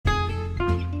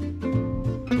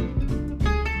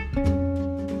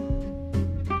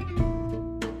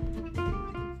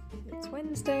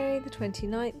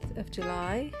29th of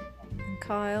July, and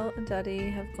Kyle and Daddy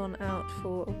have gone out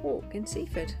for a walk in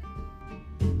Seaford.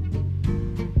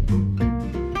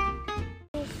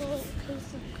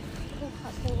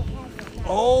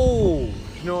 Oh,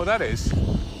 you know what that is?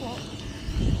 What?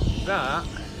 That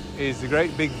is the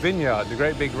great big vineyard, the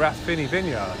great big Rathfinny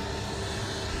vineyard.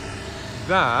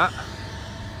 That,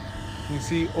 you can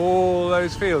see all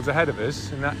those fields ahead of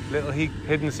us in that little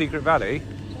hidden secret valley.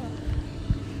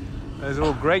 There's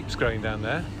all grapes growing down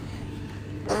there.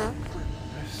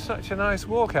 There's such a nice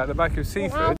walk out the back of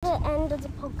Seaford. At the end of the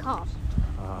podcast.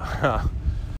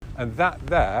 And that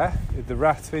there is the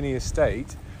Rathfinny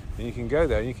estate, and you can go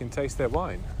there and you can taste their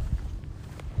wine.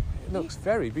 It looks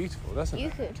very beautiful, doesn't it?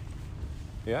 You could.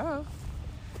 Yeah.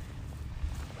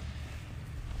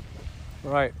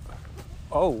 Right.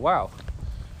 Oh, wow.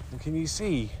 And can you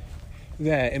see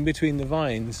there in between the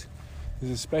vines,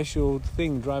 there's a special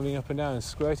thing driving up and down and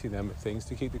squirting them with things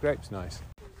to keep the grapes nice.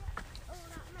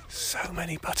 So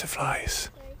many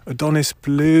butterflies. Adonis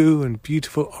blue and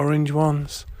beautiful orange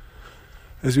ones.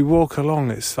 As we walk along,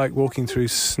 it's like walking through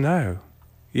snow.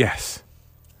 Yes.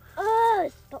 Oh,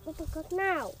 stop the podcast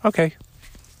now. Okay.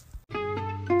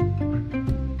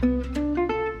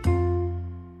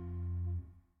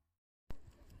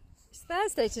 It's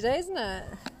Thursday today, isn't it?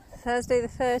 Thursday the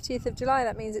 30th of July,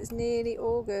 that means it's nearly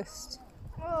August.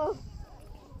 Oh.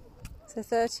 So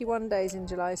 31 days in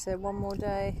July, so one more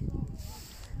day.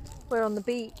 We're on the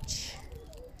beach.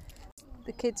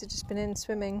 The kids have just been in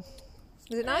swimming.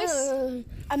 Was it nice?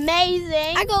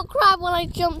 Amazing. I got crab when I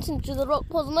jumped into the rock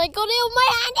pool and I got it on my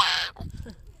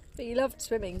hand. But you loved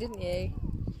swimming, didn't you?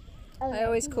 I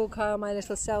always call Kyle my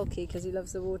little Selkie because he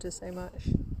loves the water so much.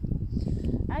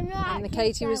 And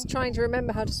Katie was trying to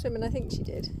remember how to swim, and I think she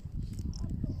did.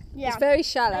 Yeah. It's very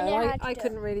shallow. I do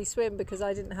couldn't really swim because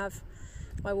I didn't have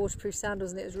my waterproof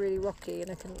sandals and it was really rocky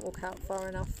and I couldn't walk out far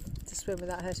enough to swim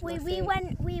without hurting my feet.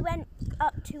 We went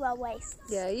up to our waists.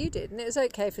 Yeah, you did, and it was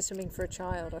okay for swimming for a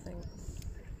child, I think.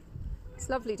 It's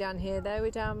lovely down here though.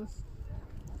 We're down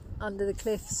under the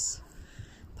cliffs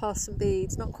past St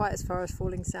Bede's, not quite as far as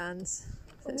Falling Sands.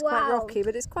 So it's quite rocky,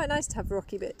 but it's quite nice to have a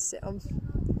rocky bit to sit on.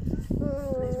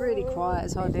 And it's really quiet,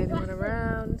 there's hardly anyone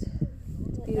around.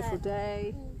 It's a beautiful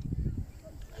day.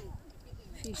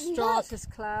 A few stratus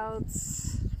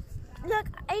clouds. Look,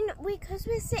 because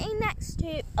we're sitting next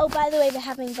to... Oh, by the way, we're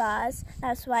having bars.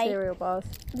 That's why Cereal bars.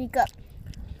 we got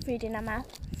food in our mouth.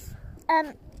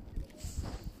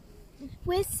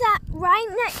 We're sat right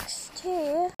next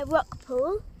to a rock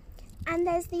pool. And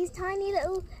there's these tiny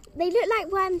little... They look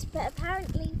like worms, but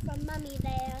apparently from Mummy they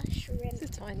are shrimp. It's a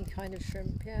tiny kind of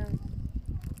shrimp, yeah.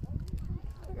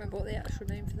 I don't remember what the actual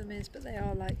name for them is, but they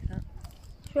are like that.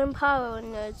 Shrimp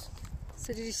owners.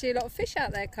 So did you see a lot of fish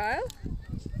out there, Kyle?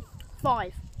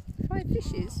 5. 5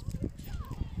 fishes.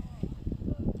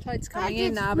 Tide's coming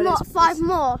in now, Not but it's 5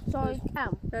 more, so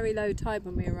count. very low tide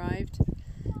when we arrived.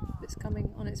 It's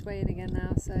coming on its way in again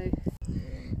now, so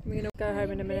we're going to go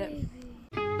home in a minute.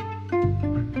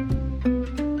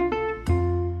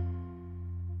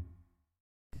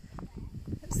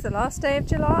 It's the last day of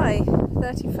July,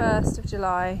 31st of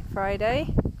July,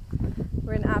 Friday.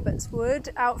 We're in Abbots Wood,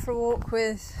 out for a walk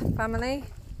with family.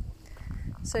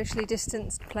 Socially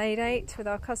distanced play date with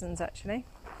our cousins actually.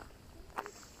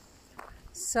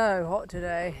 So hot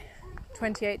today,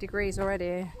 28 degrees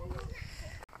already.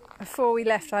 Before we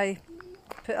left I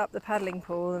put up the paddling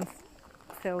pool and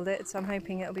filled it, so I'm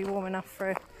hoping it'll be warm enough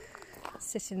for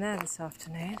sitting there this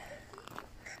afternoon.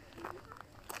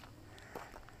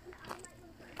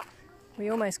 We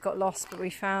almost got lost, but we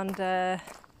found a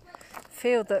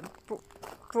field that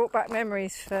brought back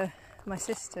memories for my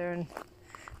sister and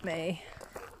me.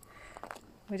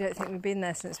 We don't think we've been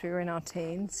there since we were in our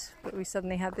teens, but we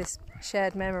suddenly had this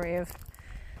shared memory of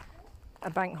a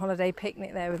bank holiday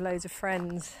picnic there with loads of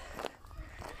friends.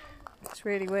 It's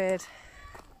really weird.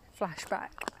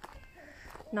 Flashback.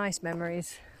 Nice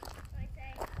memories.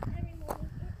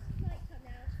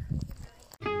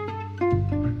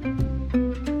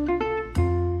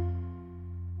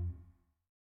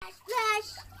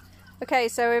 Okay,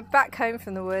 so we're back home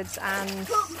from the woods, and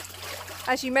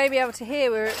as you may be able to hear,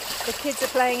 the kids are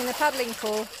playing in the paddling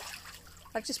pool.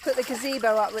 I've just put the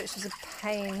gazebo up, which was a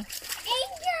pain.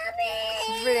 It's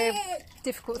a really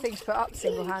difficult thing to put up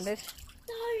single-handed.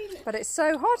 But it's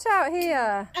so hot out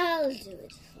here. I'll do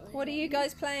it. What are you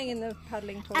guys playing in the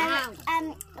paddling pool?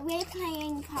 We're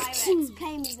playing pirates,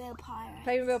 Playmobil Pirates.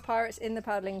 Playmobil Pirates in the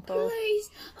paddling pool. Please,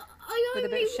 with a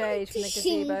bit of shade from the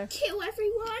gazebo. Kill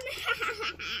everyone.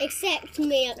 Except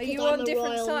me. Are you on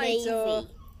different sides or?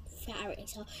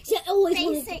 Character. So always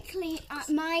basically,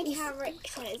 my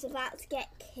character is about to get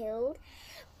killed,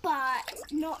 but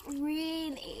not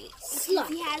really. Because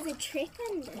he has a trick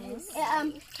under his.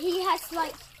 He has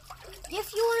like,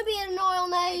 if you want to be an Royal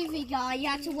Navy guy, you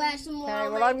have to wear some more. Okay,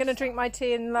 well I'm going to drink my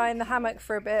tea and lie in the hammock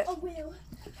for a bit. I will.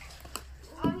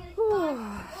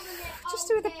 Just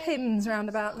do the pins round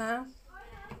about now.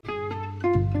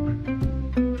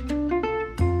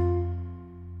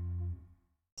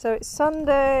 So it's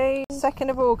Sunday, 2nd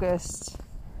of August.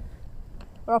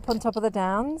 We're up on top of the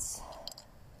Downs.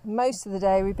 Most of the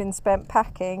day we've been spent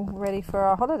packing, ready for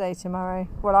our holiday tomorrow.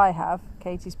 Well, I have.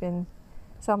 Katie's been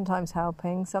sometimes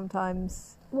helping,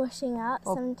 sometimes Washing up,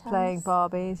 or sometimes. playing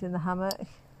Barbies in the hammock.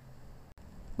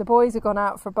 The boys have gone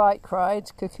out for a bike ride,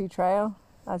 Cuckoo Trail,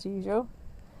 as usual.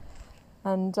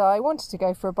 And I wanted to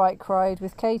go for a bike ride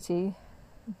with Katie,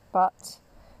 but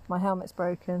my helmet's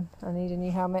broken. I need a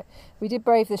new helmet. We did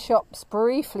brave the shops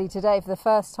briefly today for the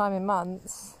first time in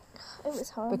months. It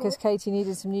was horrible. Because Katie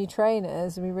needed some new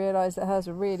trainers and we realised that hers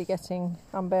were really getting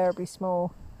unbearably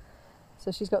small.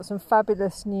 So she's got some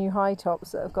fabulous new high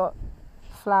tops that have got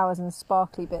flowers and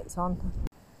sparkly bits on.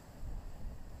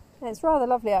 And it's rather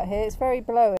lovely out here. It's very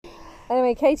blowy.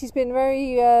 Anyway, Katie's been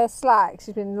very slack.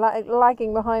 She's been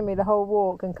lagging behind me the whole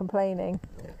walk and complaining.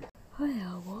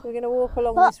 We're going to walk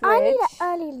along this ridge. I need it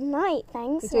early night,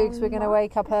 thanks. We do, because we're going to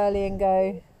wake up early and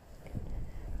go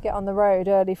get on the road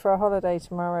early for a holiday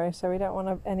tomorrow, so we don't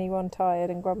want anyone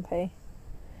tired and grumpy.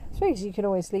 Especially because you can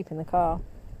always sleep in the car.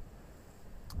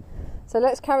 So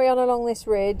let's carry on along this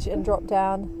ridge and drop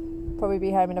down. Probably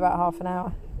be home in about half an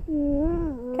hour.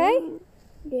 Okay?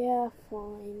 Yeah,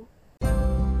 fine.